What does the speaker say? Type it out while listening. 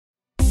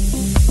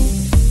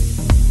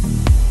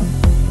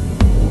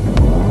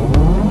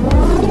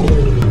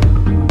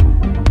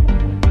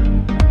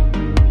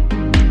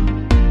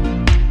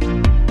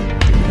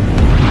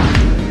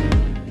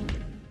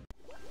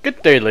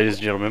Good day, ladies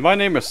and gentlemen. My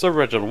name is Sir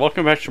Reginald.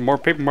 Welcome back to more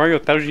Paper Mario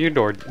 1000 Year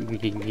Door.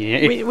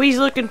 We's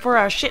looking for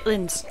our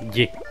shitlins.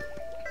 Yeah.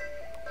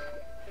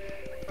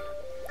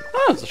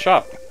 Oh, it's a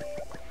shop.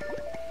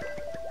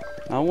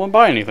 I don't want to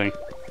buy anything.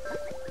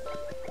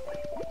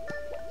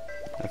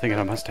 I think I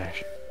have a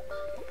mustache.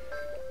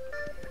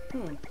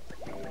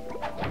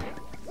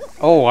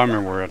 Oh, I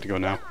remember where I have to go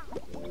now.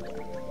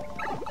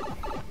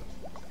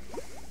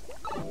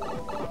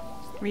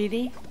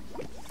 Really?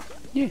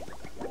 Yeah.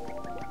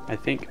 I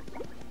think.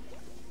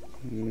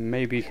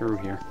 Maybe through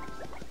here.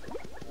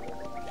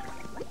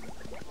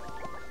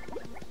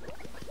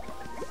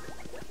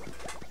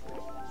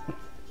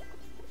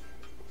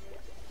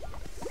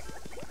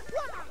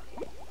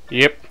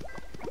 Yep.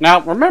 Now,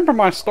 remember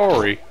my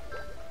story.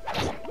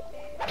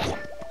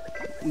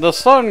 The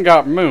sun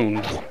got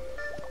mooned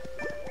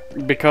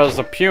because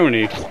the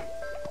puny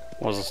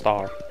was a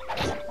star.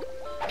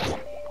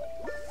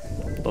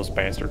 Those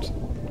bastards.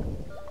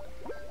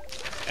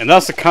 And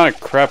that's the kind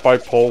of crap I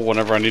pull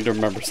whenever I need to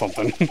remember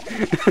something.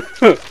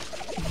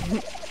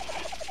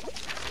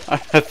 I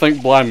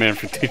thank Blind Man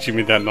for teaching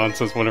me that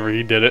nonsense whenever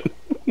he did it.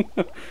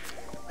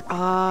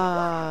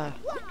 I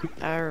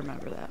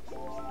remember that.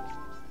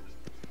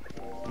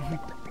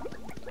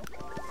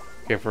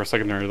 Okay, for a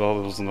second there, I thought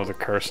there was another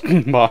cursed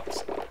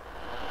box.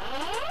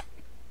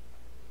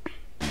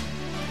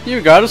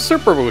 You got a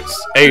super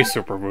boots. A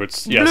super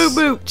boots, yes.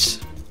 Blue boots.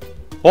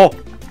 Oh,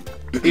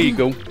 here you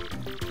go.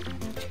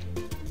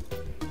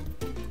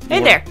 Hey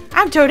there,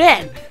 I'm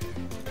Toadette.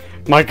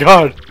 My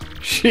God,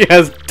 she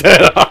has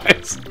dead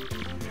eyes.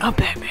 I'm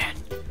Batman.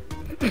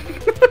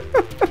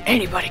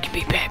 Anybody can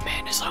be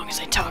Batman as long as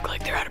they talk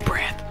like they're out of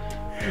breath.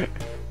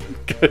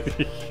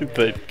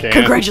 They can.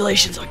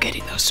 Congratulations on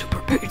getting those super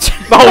boots.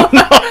 Oh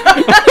no!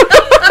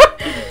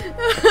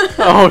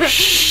 Oh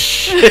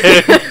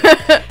shit!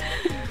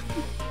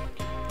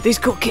 These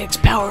cool kicks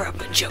power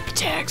up and jump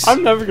attacks.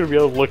 I'm never gonna be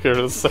able to look at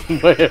her the same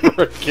way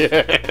ever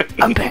again.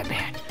 I'm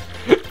Batman.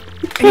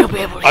 And you'll be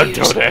able to use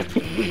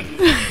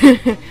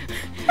Toadette.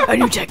 a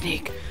new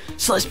technique.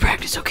 So let's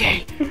practice,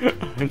 okay?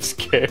 I'm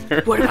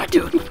scared. What am I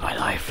doing with my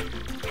life?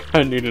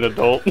 I need an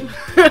adult.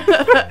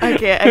 I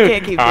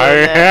can't keep doing I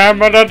that.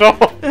 am an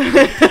adult.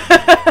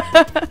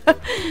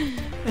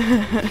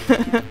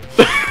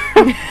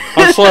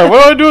 I'm sorry,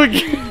 what do I do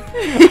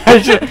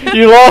again?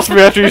 You lost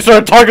me after you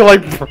started talking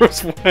like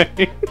Bruce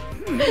Wayne.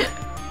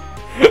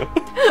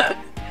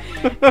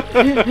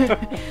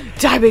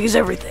 Timing is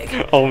everything.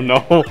 Oh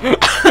no.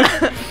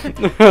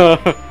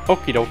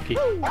 Okie dokie.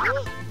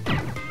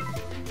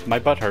 My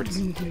butt hurts.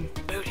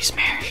 Booty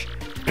smash.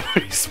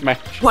 Booty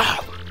smash.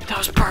 Wow, that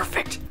was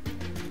perfect.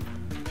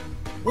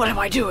 What am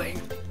I doing?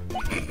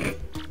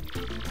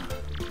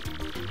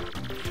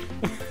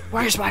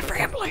 Where's my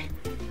family?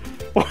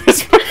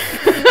 Where's my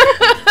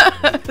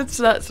It's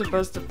not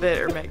supposed to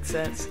fit or make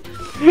sense.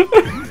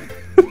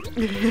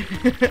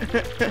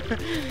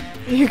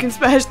 You can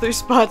smash through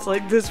spots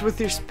like this with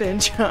your spin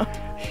jump.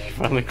 You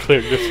finally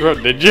cleared your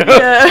throat, did you?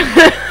 Yeah.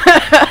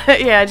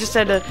 Yeah, I just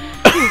had to.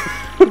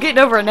 I'm getting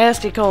over a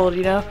nasty cold,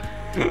 you know.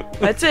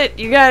 That's it.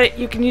 You got it.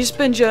 You can use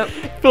spin jump.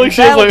 I feel like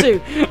she has like,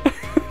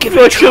 Give I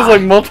feel like she has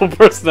like multiple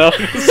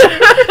personalities.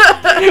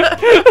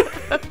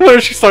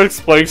 Whenever she starts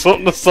explaining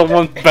something to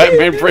someone,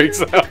 Batman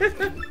breaks out.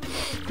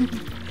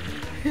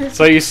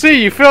 So you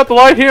see, you feel out the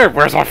light here.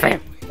 Where's my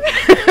family?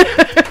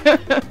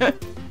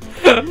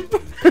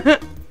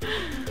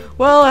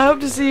 Well, I hope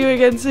to see you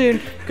again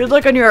soon. Good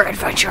luck on your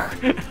adventure.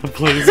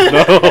 Please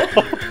no.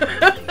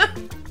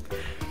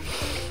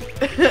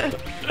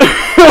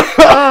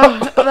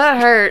 Oh,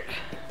 that hurt.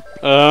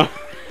 That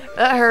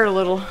hurt a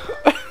little.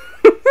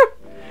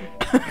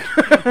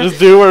 Just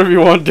do whatever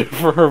you want to do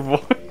for her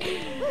voice.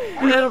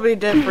 It'll be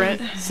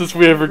different. Since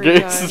we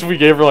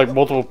gave her like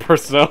multiple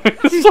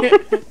personalities.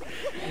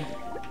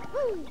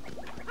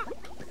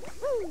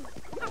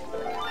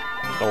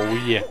 Oh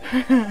yeah.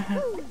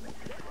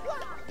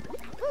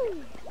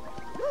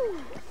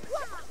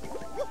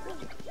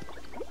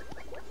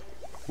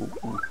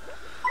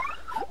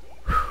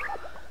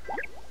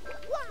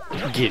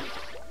 Get.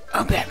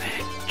 I'm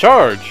Batman.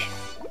 Charge!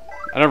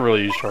 I never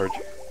really use charge.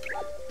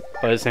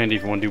 But it's handy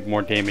if you want to do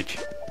more damage.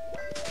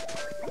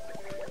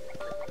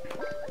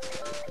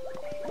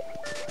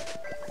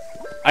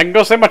 I can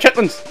go save my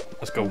chitlins!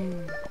 Let's go.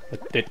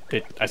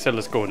 I said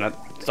let's go and that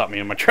stopped me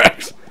in my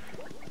tracks.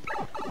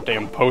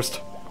 Damn post.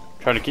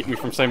 Trying to keep me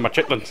from saving my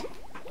chitlins.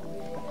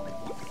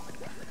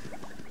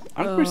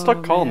 I'm gonna be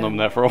stuck calling them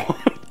that for a while.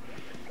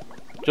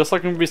 Just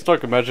like I'm gonna be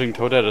stuck imagining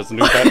Toadette as the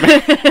new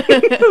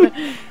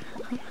Batman.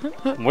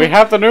 We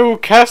have the new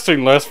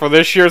casting list for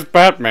this year's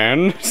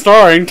Batman,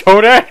 starring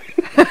Toadette.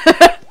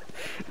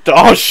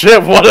 Oh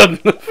shit! What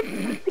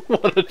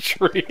a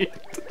treat!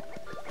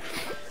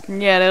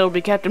 Yeah, that'll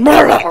be Captain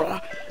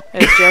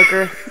as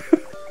Joker.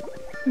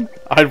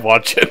 I'd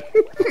watch it.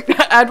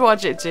 I'd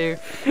watch it too.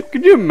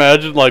 Could you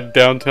imagine like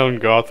downtown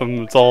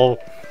Gotham? It's all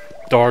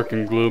dark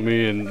and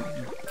gloomy, and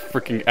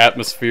freaking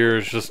atmosphere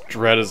is just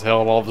dread as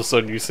hell. And all of a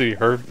sudden, you see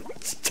her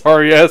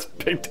starry ass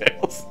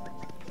pigtails.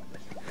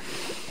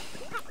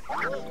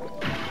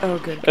 Oh,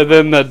 good. And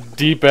then that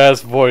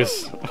deep-ass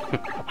voice.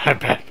 I'm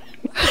Batman.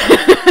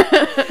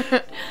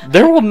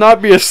 There will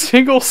not be a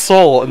single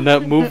soul in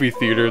that movie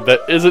theater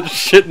that isn't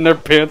shitting their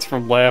pants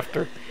from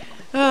laughter.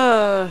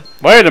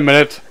 Wait a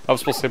minute. I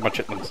was supposed to save my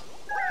chitlins.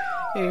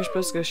 Yeah, you're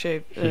supposed to go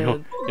shave.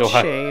 You'll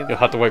shave.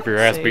 have to wait for your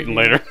ass beaten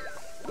later.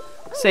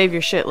 Save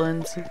your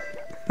shitlins.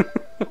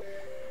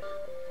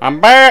 I'm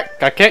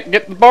back! I can't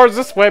get the bars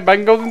this way, but I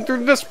can go in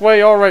through this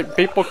way. Alright,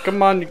 people,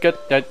 come on, you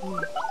get that.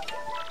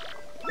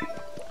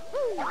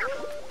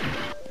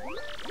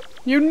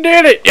 You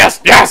did it! Yes,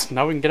 yes!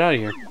 Now we can get out of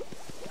here.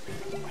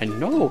 I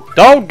know.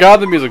 Oh god,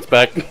 the music's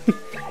back.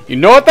 You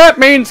know what that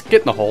means?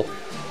 Get in the hole.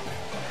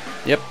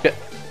 Yep, yep.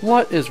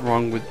 What is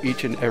wrong with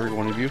each and every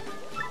one of you?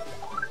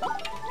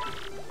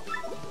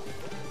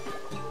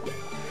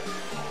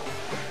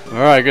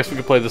 Alright, I guess we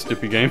can play this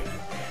stupid game.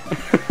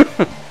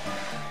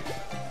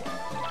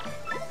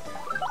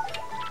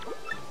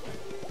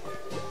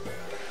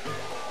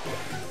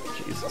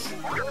 Jesus.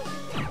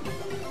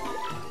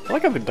 I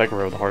like how they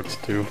decorate with hearts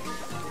too.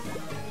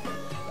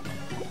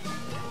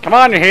 Come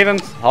on, you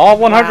heathens! All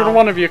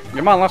 101 of you!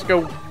 Come on, let's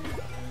go!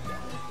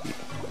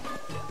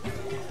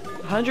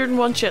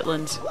 101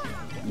 chitlins.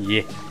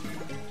 Yeah.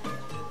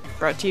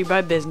 Brought to you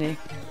by Disney.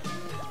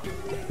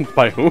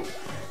 By who?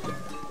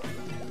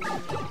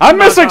 I'm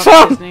missing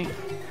some!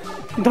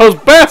 Those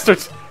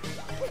bastards!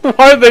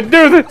 Why did they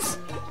do this?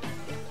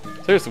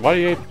 Seriously, why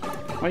do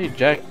you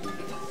jack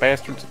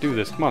bastards do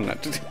this? Come on, now.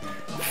 Just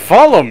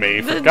follow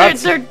me, for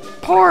God's sake. They're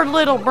poor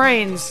little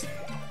brains.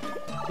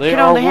 They can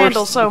only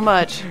handle so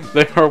much.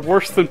 They are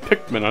worse than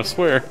Pikmin, I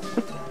swear.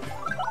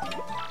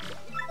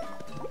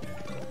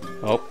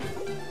 Oh.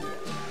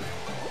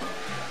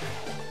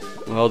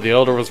 Well, the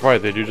elder was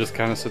right. They do just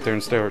kind of sit there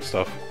and stare at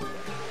stuff.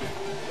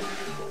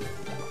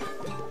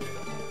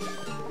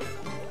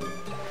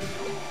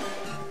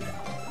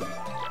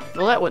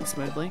 Well, that went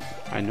smoothly.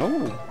 I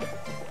know.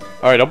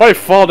 Alright, nobody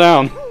fall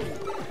down.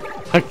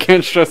 I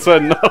can't stress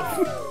that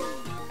enough.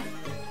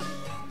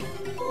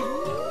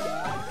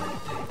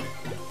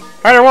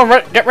 Alright,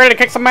 everyone, get ready to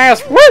kick some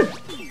ass. Woo!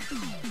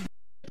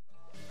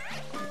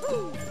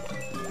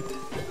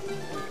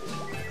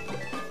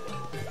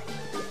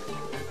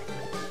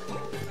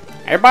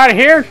 Everybody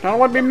here? I don't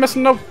want to be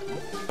missing no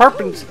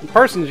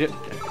persons yet.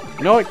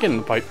 You know what? Get in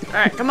the pipe.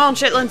 Alright, come on,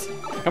 chitlins.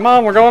 Come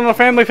on, we're going on a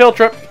family field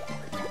trip.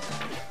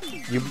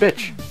 You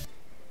bitch.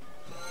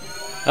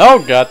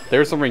 Oh god,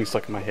 there's a ring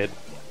stuck in my head.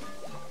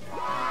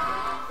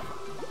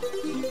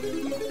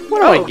 What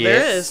do I get?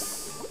 There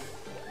is.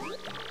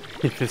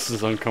 This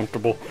is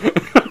uncomfortable.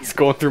 It's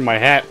going through my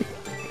hat.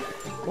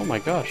 Oh my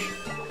gosh.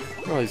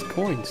 Look at all these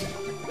coins.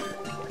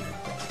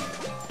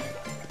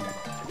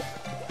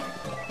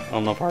 I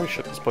don't know if I already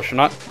shook this push or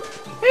not.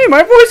 Hey,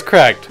 my voice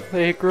cracked!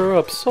 They grew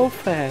up so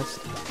fast.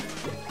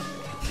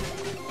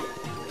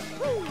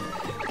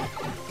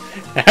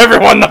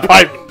 Everyone the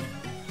pipe!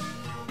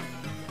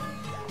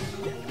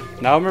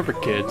 Now remember,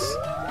 kids,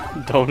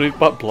 don't eat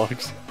butt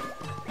plugs.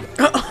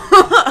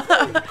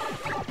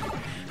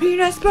 You're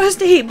not supposed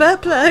to eat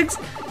butt plugs.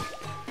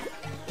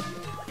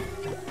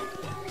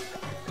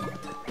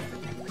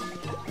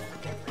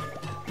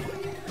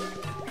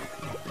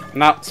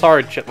 No,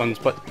 sorry,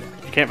 chitlins, but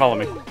you can't follow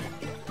me.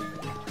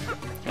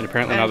 And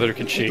apparently neither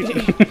can she.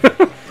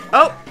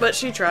 Oh, but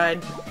she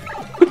tried.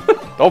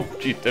 Oh,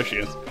 gee, there she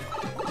is.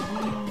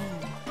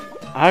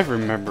 I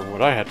remember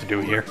what I had to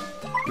do here.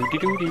 Doody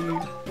doody.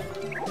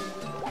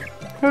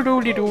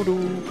 Doody doo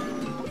doo.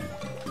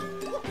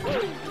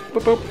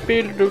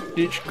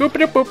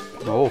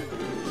 Oh,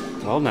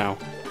 well now.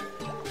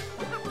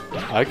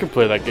 I can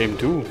play that game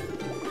too.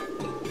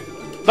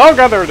 Oh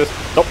god, there it is.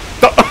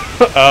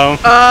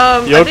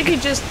 I think he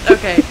just...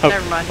 Okay,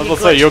 never mind. I was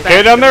gonna say, you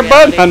okay down there,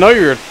 bud? I know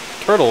you're a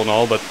turtle and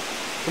all, but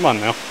come on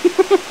now.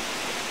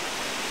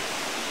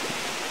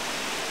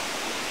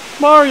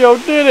 Mario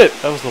did it!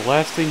 That was the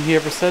last thing he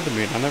ever said to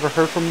me, and I never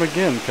heard from him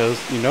again, because,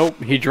 you know,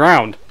 he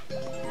drowned.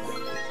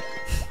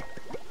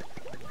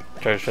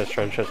 Treasure chest,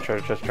 treasure chest,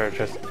 treasure chest, treasure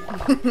chest.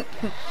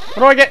 What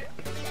do I get?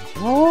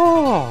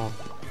 Oh!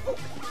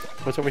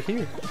 What's over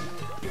here?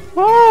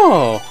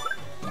 Oh!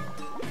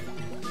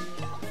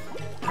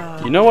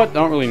 You know what? I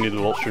don't really need the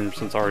volt stream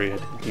since I already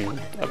had, you know,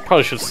 I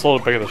probably should have sold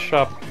it back at the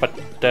shop, but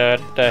the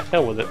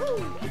hell with it.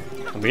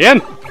 Let me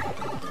in!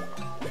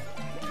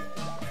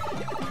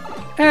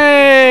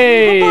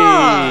 Hey!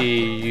 Papa!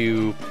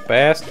 You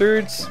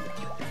bastards!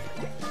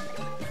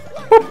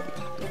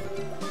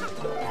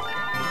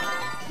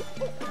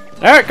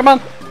 Alright, come on!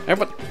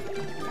 Everyone.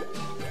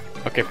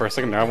 Okay, for a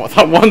second there, I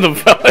thought one of them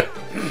fell in.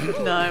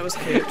 No, it was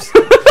Coops.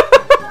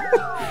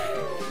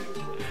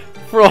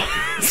 For a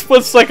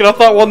split second, I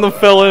thought one of them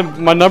fell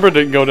in. My number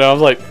didn't go down. I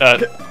was like,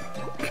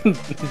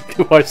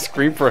 do I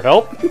scream for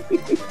help?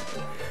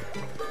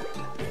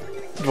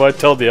 Do I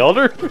tell the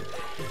elder?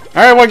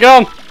 Alright, one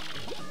gone!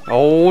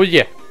 Oh,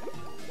 yeah.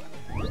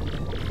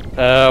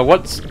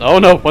 Oh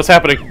no, what's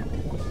happening?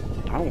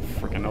 I don't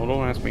freaking know.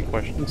 Don't ask me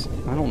questions.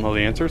 I don't know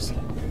the answers.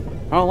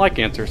 I don't like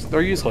answers.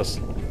 They're useless.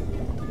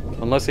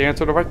 Unless they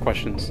answer the right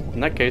questions.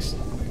 In that case,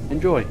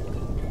 enjoy.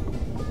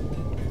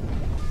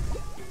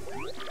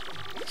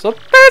 So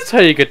that's how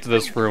you get to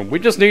this room. We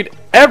just need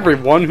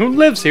everyone who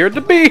lives here to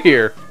be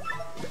here.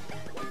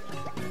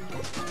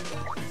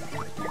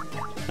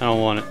 I don't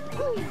want it.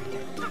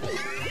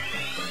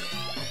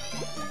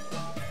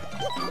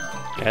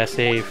 Gotta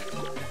save.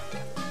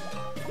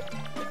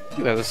 Look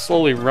at that, they're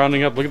slowly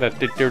rounding up. Look at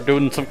that, they're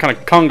doing some kind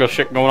of conga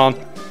shit going on.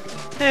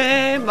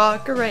 Hey,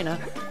 Macarena.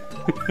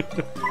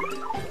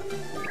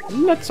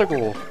 Let's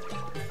go.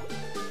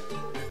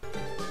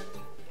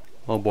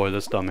 Oh boy,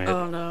 this dumbass.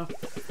 Oh no.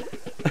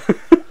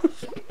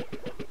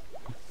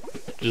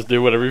 Just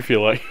do whatever you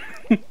feel like.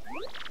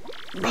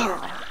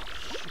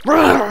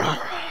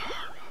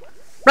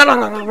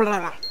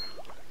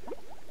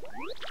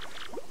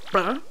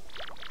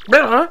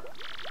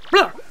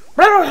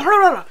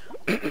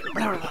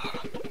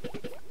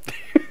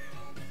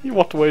 You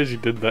walked away as you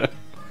did that.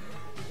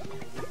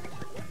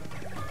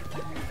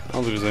 I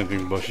don't think there's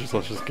anything in the bushes,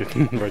 let's just get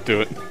right to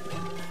it.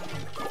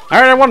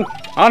 Alright everyone,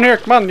 on here,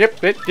 come on,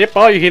 yep,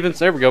 all you heathens,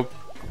 there we go.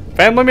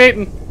 Family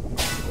meeting!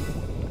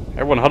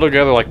 Everyone huddle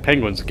together like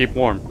penguins to keep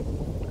warm.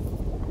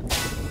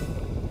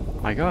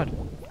 My god.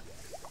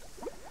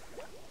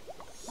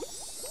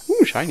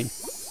 Ooh, shiny. And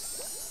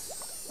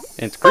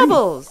it's green.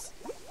 Bubbles!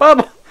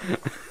 Bubble!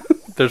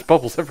 There's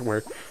bubbles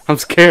everywhere. I'm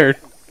scared.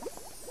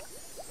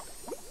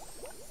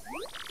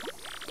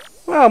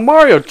 Wow,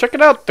 Mario, check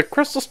it out, the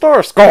Crystal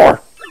Star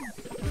score!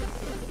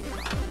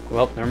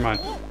 Well, never mind.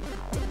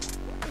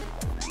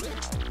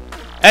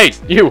 Hey,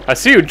 you! I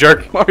see you,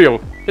 jerk!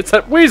 Mario, it's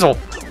that weasel!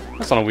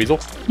 That's not a weasel.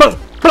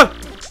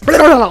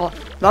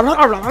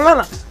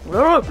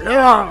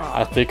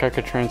 I think I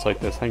could translate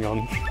this, hang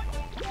on.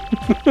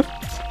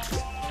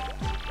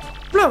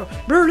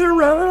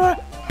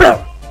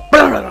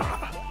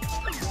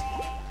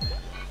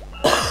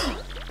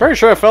 Very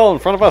sure I fell in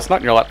front of us,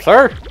 not in your lap,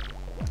 sir.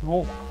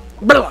 Oh.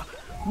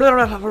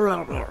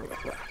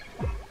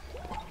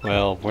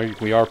 Well,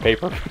 we are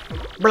paper.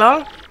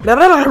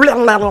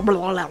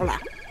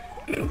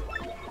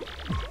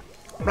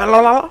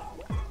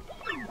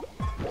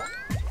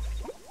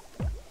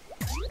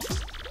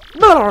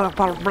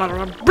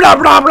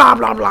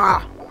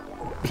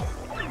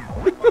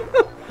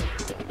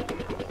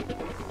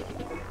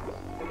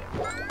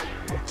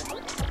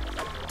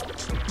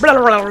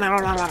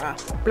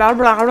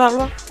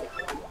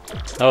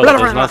 Oh, that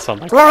does not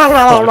sound like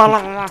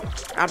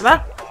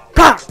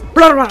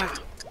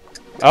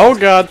oh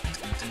god.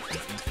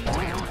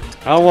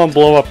 I don't want to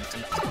blow up.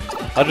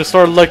 I just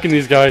started liking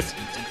these guys.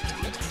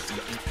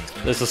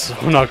 This is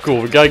so not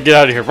cool. We gotta get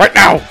out of here right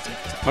now!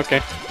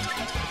 Okay.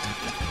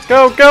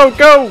 Go, go,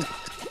 go!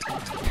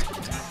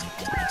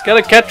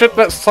 Gotta catch up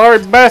that sorry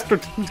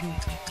bastard.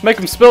 Make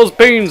him spill his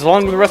beans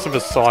along with the rest of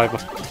his saliva.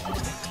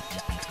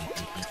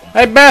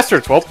 Hey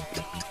bastards! Well,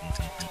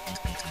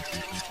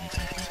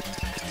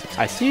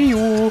 I see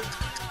you.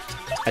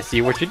 I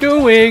see what you're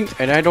doing,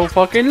 and I don't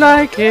fucking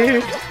like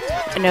it.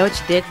 I know what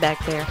you did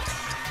back there.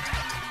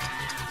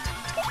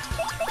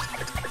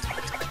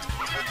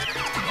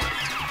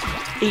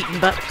 Eating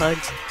butt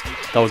plugs.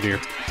 Oh dear.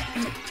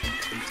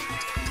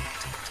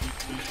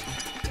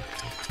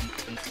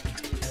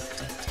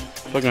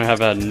 I'm gonna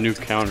have a new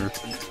counter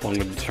along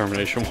with the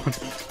determination one.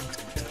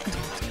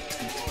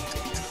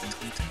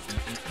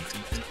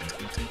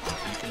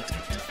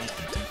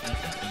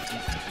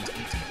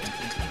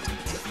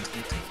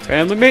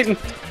 Family meeting.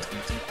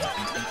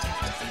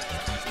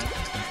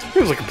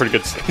 Feels like a pretty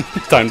good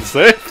time to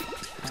say.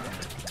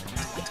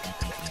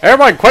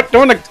 Everybody, quit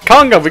doing the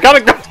conga. We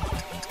gotta go.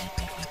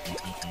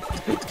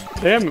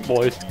 Damn it,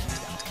 boys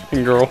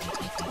and girl.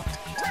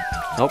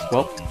 Oh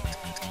well.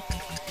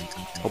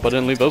 Hope I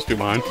didn't leave those two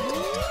behind.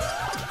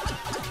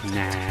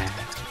 Nah.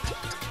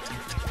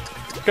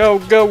 Go,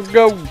 go,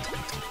 go.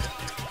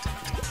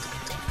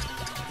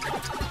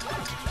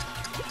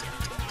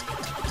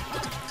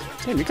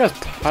 Damn, you guys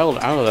piled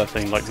out of that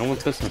thing like no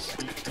one's business.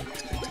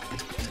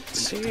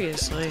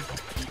 Seriously.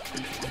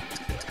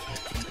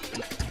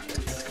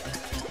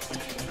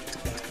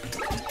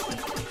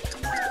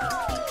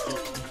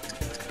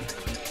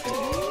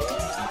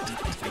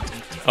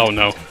 Oh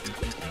no.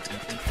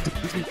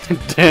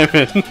 Damn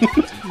it.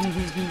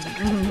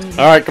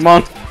 Alright, come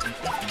on.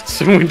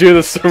 Soon we do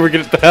this, soon we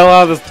get the hell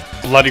out of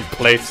this bloody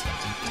place.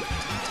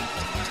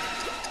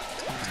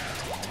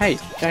 Hey,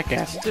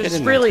 jackass.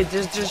 There's really,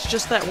 there's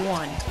just that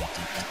one.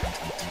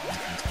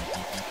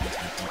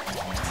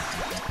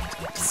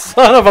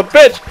 Son of a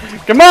bitch!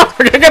 Come on,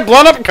 we're gonna get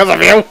blown up because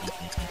of you!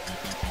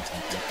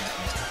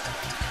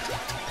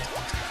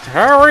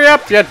 Hurry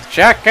up, you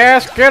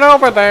jackass! Get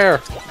over there!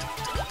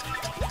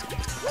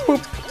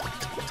 Boop.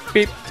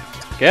 Beep.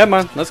 Come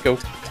on, let's go.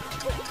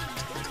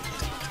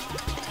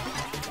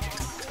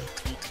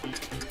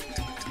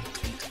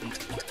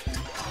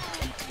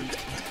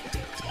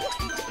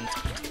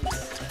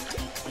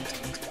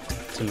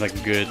 Seems like a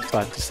good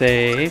spot to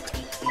save.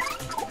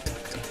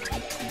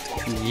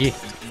 Yeah.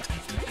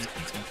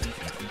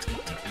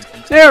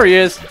 There he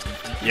is!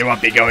 You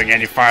won't be going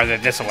any farther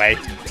this way.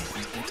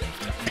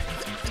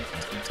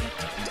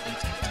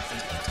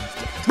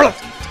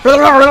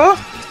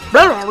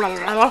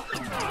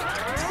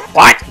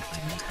 What?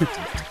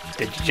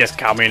 Did you just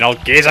call me an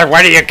old geezer?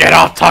 Where do you get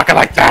off talking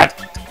like that?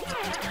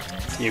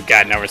 You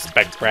got no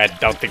respect, Brad.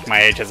 Don't think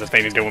my age has a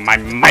thing to do with my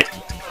might.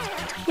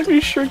 Look at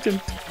me shrinking.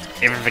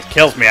 Even if it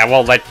kills me, I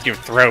won't let you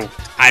through.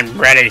 I'm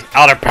ready.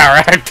 Outer power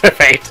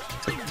activate.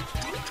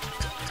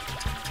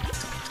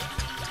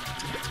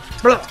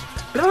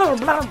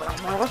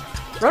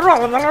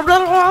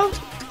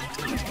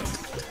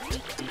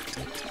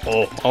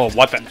 Oh,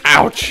 what the?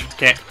 Ouch!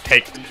 Can't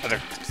take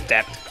another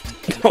step.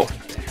 Oh,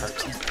 it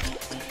hurts.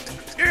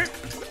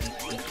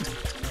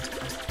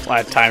 A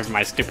lot of time for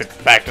my stupid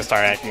back to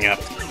start acting up.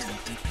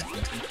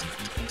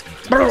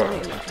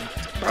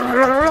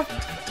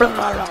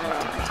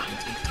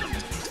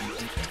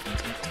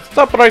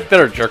 Stop right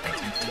there, jerk.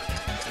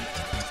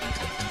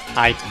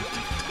 Hi.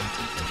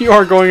 You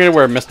aren't going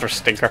anywhere, Mr.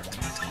 Stinker.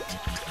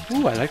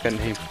 Ooh, I like that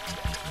name.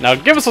 Now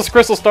give us a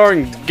crystal star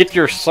and get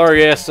your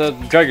sorry ass,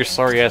 drag your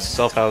sorry ass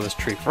self out of this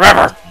tree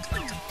forever.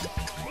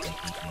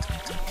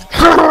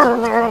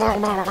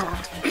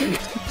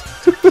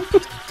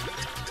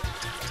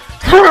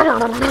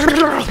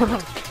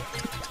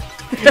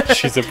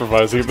 She's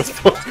improvising at this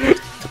point.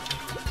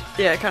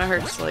 Yeah, it kind of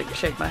hurts to like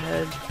shake my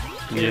head.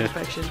 Yeah.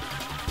 Infection.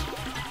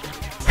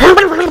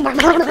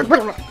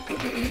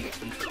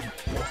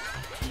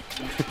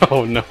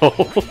 Oh no.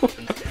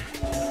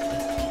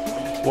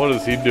 What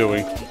is he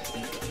doing?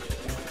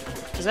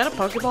 Is that a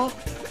Pokeball?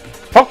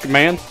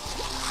 Pokemon!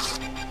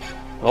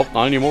 Oh,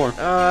 not anymore.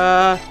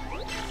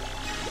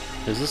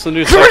 Is this a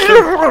new section?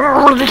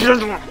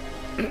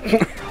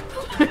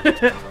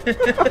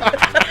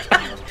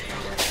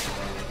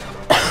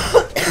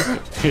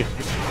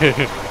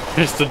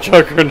 It's the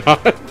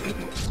Juggernaut.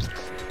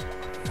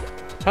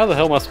 How the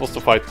hell am I supposed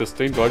to fight this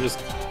thing? Do I just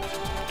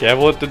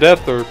gavel it to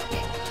death, or...?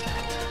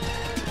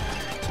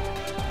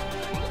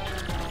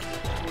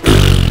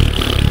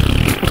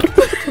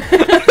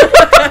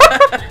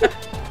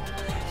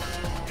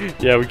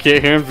 Yeah, we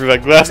can't hear him through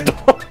that glass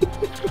door.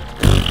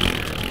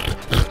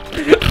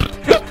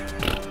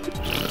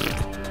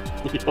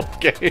 You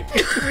okay?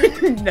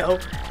 No.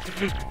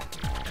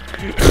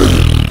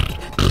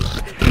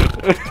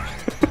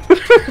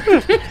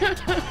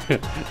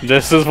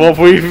 This is what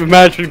we've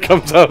imagined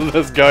comes out of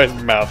this guy's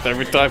mouth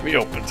every time he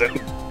opens it.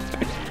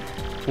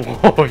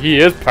 Whoa, he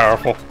is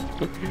powerful.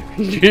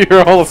 Did you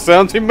hear all the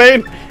sounds he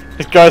made?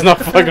 This guy's not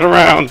fucking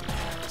around.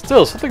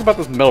 Still, something about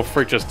this metal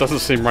freak just doesn't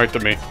seem right to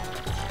me.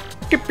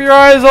 Keep your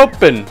eyes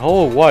open.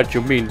 Oh, what?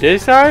 You mean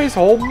this eyes?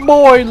 Oh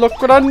boy,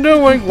 look what I'm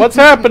doing. What's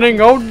happening?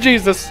 Oh,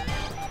 Jesus.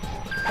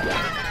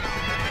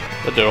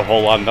 That did a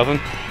whole lot of nothing.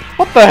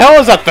 What the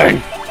hell is that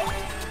thing?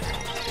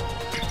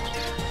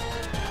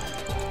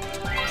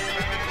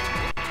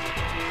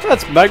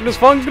 That's Magnus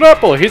von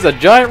Grapple. He's a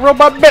giant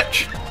robot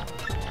bitch.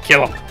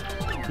 Kill him.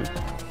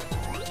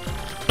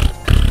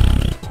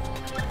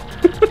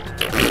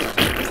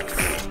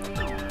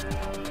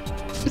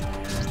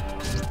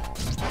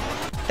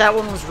 That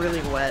one was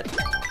really wet.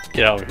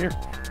 Get out of here.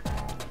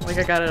 Like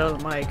I got it on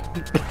the mic.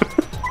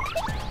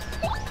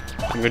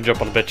 I'm gonna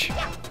jump on the bitch.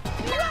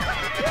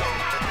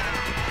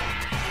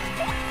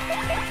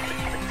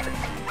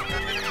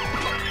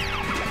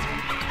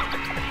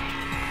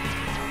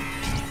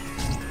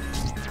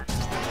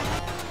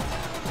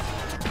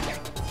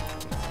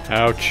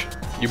 Ouch.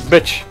 You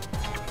bitch.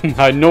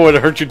 I know it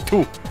hurt you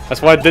too.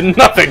 That's why I did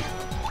nothing.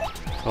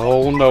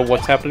 Oh no,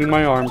 what's happening to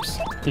my arms?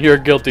 You're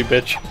guilty,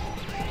 bitch.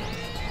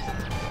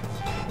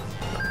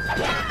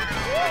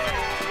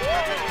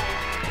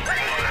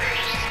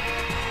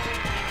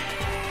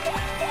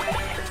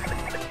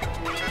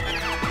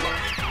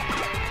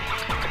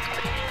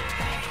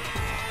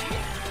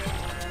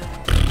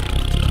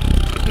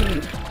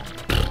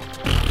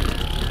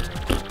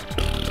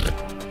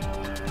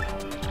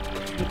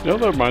 You know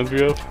what that reminds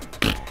me of?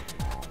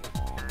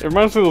 It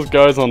reminds me of those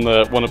guys on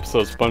that one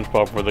episode of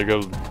SpongeBob where they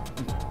go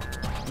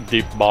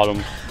deep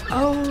bottom.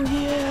 Oh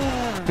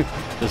yeah.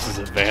 This is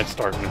advanced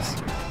darkness.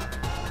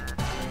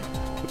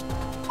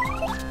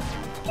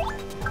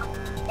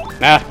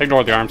 Nah,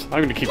 ignore the arms.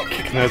 I'm gonna keep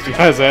kicking this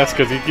guy's ass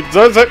because he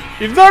deserves it.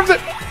 He deserves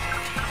it.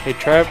 He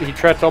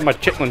trapped all my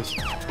chitlins.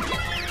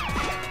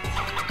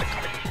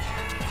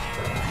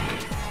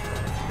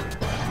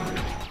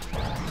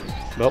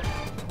 Well.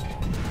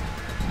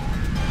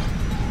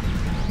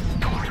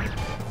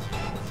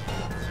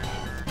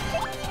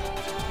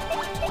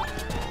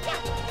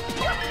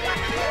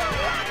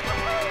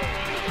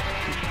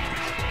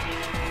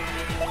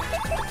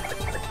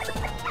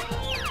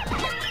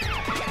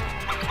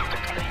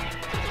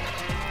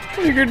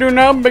 What are you gonna do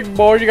now, big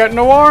boy? You got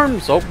no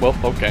arms. Oh, well,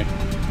 okay.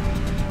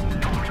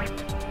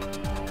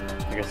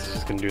 I guess it's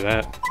just gonna do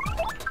that.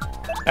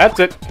 That's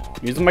it.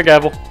 Using my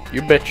gavel.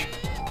 You bitch.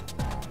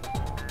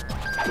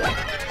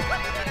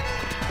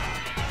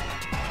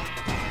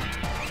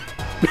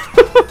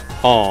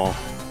 Oh.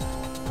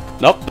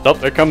 Nope,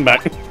 they're coming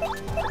back.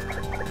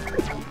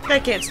 I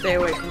can't stay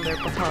away from their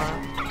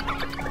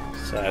papa.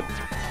 Sad.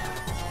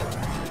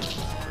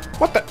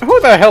 What the? Who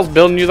the hell's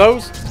building you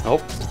those?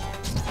 Oh.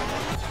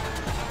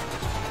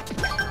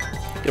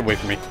 Get away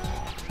from me.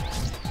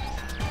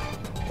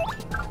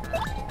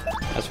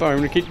 star. I'm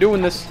gonna keep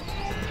doing this.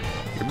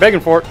 You're begging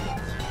for it.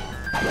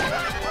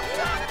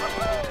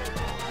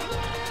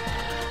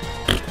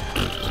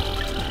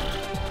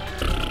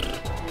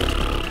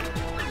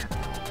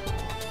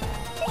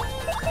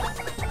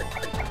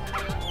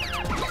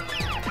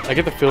 I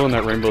get the feeling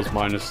that Rainbow's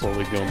mind is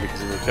slowly going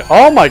because of the...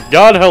 Oh my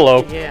god,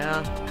 hello! Yeah.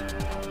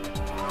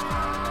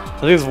 I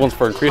think this one's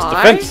for increased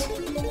defense.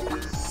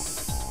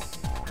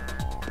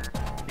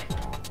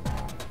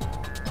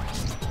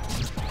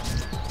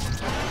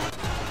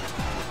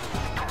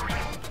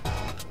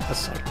 That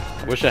sucked.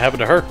 I wish it happened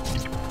to her.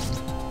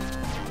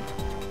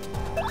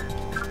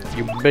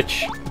 You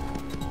bitch.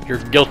 You're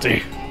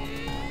guilty.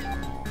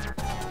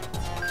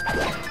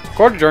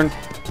 Court adjourned.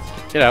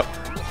 Get out.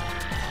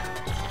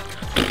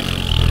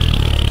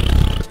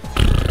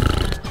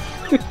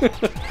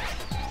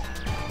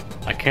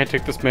 I can't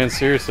take this man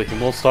seriously. He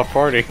won't stop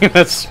farting.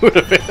 That's what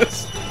it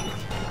is.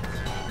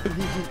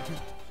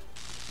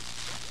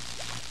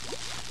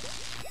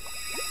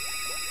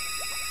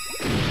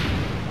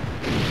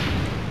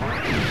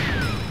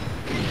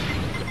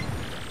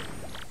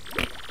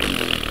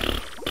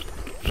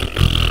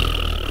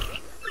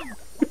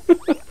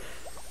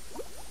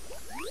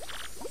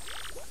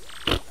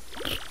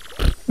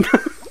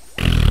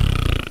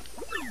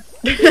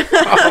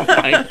 Oh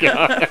my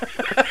god.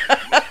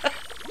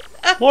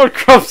 Lord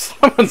Crumb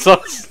summons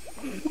us!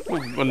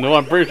 Oh, no,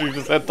 I'm pretty sure you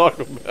just had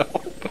Taco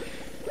Bell.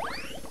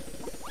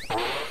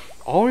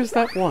 Always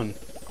that one.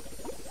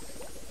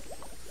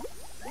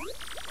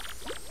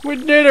 We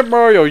did it,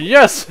 Mario!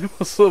 Yes!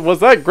 Was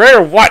that great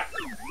or what?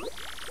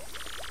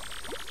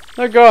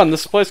 They're gone.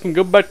 This place can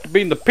go back to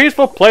being the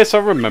peaceful place I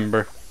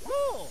remember.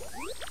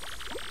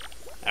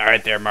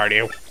 Alright there,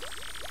 Mario.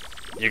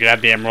 You can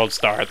have the Emerald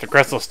Star, the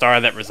crystal star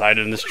that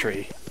resided in this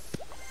tree.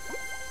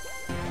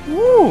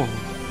 Woo!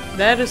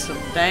 That is some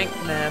dank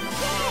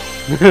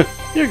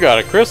meth. You got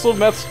a crystal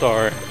meth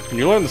star, and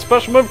you learn the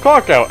special move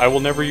Clock Out. I will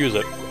never use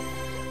it.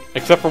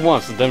 Except for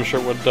once to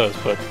demonstrate what it does,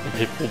 but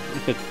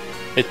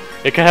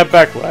it can have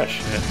backlash.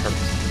 It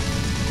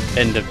hurts.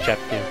 End of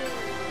chapter.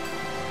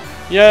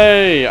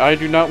 Yay! I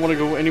do not want to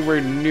go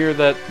anywhere near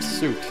that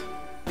suit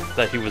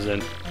that he was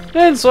in.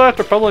 And so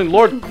after pummeling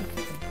Lord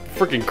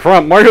freaking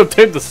Crump, Mario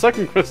obtained the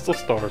second crystal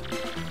star.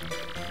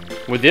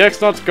 With the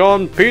X-Nauts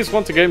gone, peace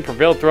once again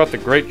prevailed throughout the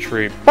great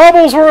tree.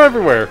 Bubbles were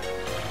everywhere!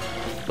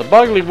 The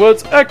boggly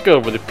woods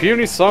echoed with the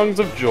puny songs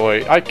of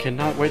joy. I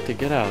cannot wait to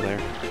get out of there.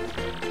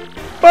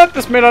 But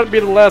this may not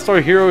be the last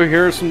our hero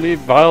hears from the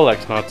vile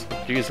X-Nauts.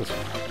 Jesus.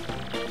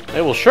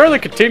 They will surely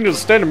continue to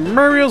stand in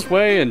Mario's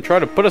way and try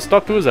to put a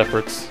stop to his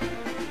efforts.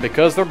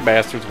 Because they're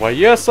bastards. Why,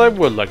 yes, I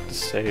would like to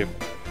save.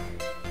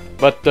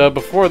 But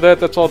before that,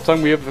 that's all the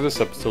time we have for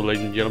this episode,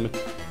 ladies and gentlemen.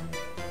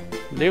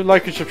 Leave a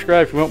like and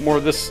subscribe if you want more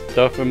of this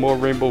stuff and more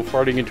rainbow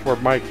farting into our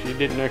mic. She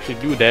didn't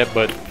actually do that,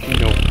 but, you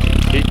know,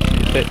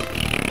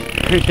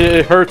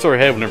 it hurts her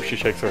head whenever she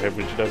shakes her head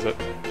when she does it.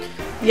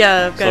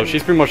 Yeah, I've got so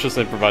she's pretty much just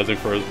improvising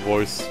for his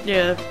voice.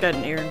 Yeah, I've got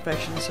an ear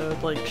infection, so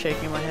it's like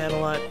shaking my head a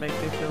lot makes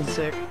me feel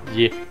sick.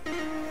 Yeah.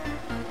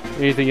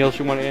 Anything else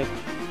you want to add?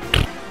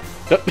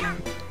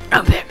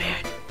 I'm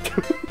Batman.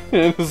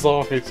 And as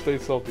always, stay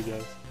salty,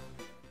 guys.